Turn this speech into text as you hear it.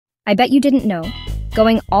I bet you didn't know.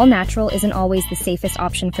 Going all natural isn't always the safest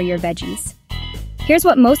option for your veggies. Here's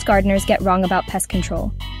what most gardeners get wrong about pest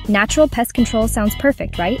control. Natural pest control sounds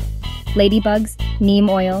perfect, right? Ladybugs, neem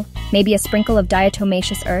oil, maybe a sprinkle of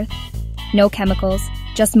diatomaceous earth. No chemicals,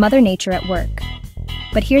 just Mother Nature at work.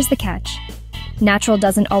 But here's the catch. Natural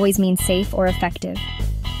doesn't always mean safe or effective.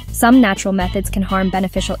 Some natural methods can harm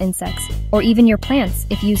beneficial insects, or even your plants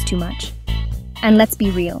if used too much. And let's be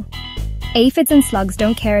real. Aphids and slugs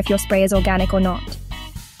don't care if your spray is organic or not.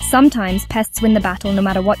 Sometimes pests win the battle no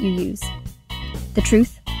matter what you use. The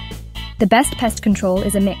truth? The best pest control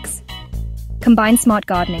is a mix. Combine smart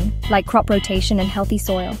gardening, like crop rotation and healthy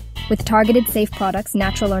soil, with targeted safe products,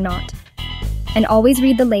 natural or not. And always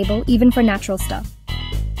read the label, even for natural stuff.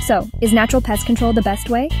 So, is natural pest control the best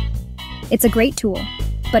way? It's a great tool,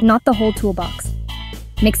 but not the whole toolbox.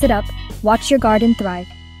 Mix it up, watch your garden thrive,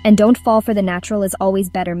 and don't fall for the natural is always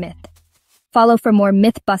better myth. Follow for more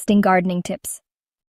myth-busting gardening tips.